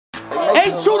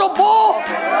Ain't you the ball?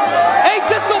 Ain't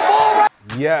this the ball? Right?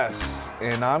 Yes,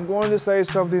 and I'm going to say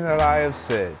something that I have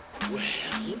said. Well,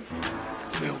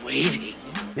 we're waiting.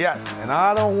 Yes. And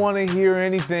I don't want to hear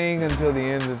anything until the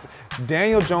end of this.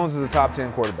 Daniel Jones is a top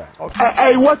 10 quarterback. Okay.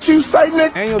 Hey, what you say,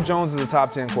 Nick? Daniel Jones is a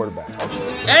top 10 quarterback.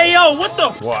 Hey, yo, what the?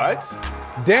 What?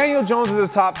 Daniel Jones is a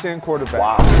top 10 quarterback.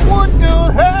 Wow. What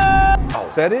the hell? I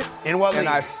said it. In what and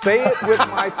league? I say it with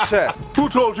my chest. Who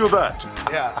told you that?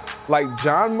 Yeah. Like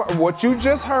what you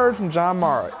just heard from John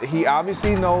Mara, he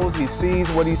obviously knows, he sees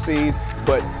what he sees,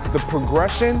 but the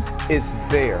progression is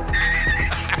there.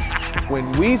 When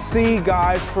we see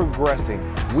guys progressing,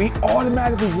 we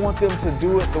automatically want them to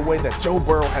do it the way that Joe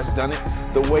Burrow has done it,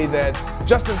 the way that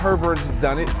Justin Herbert has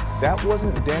done it. That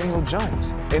wasn't Daniel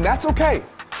Jones. And that's okay,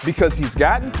 because he's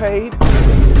gotten paid.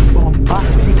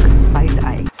 Bombastic side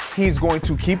eye. He's going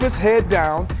to keep his head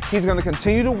down. He's going to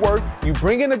continue to work. You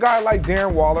bring in a guy like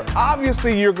Darren Waller,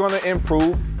 obviously you're going to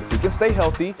improve if he can stay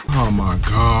healthy. Oh my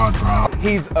God, bro.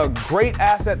 He's a great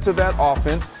asset to that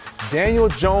offense. Daniel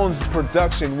Jones'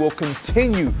 production will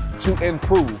continue to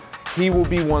improve. He will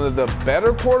be one of the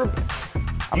better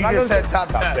quarterbacks. You just said top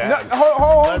 10. No,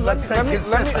 hold on. Let's say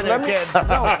consistent again.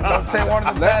 Don't say one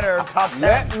of the better, top 10.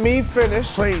 Let me finish.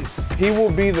 Please. He will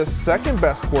be the second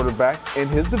best quarterback in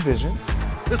his division.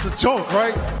 It's a joke,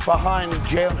 right? Behind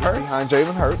Jalen Hurts? Behind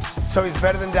Jalen Hurts. So he's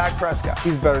better than Dak Prescott?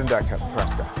 He's better than Dak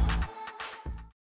Prescott.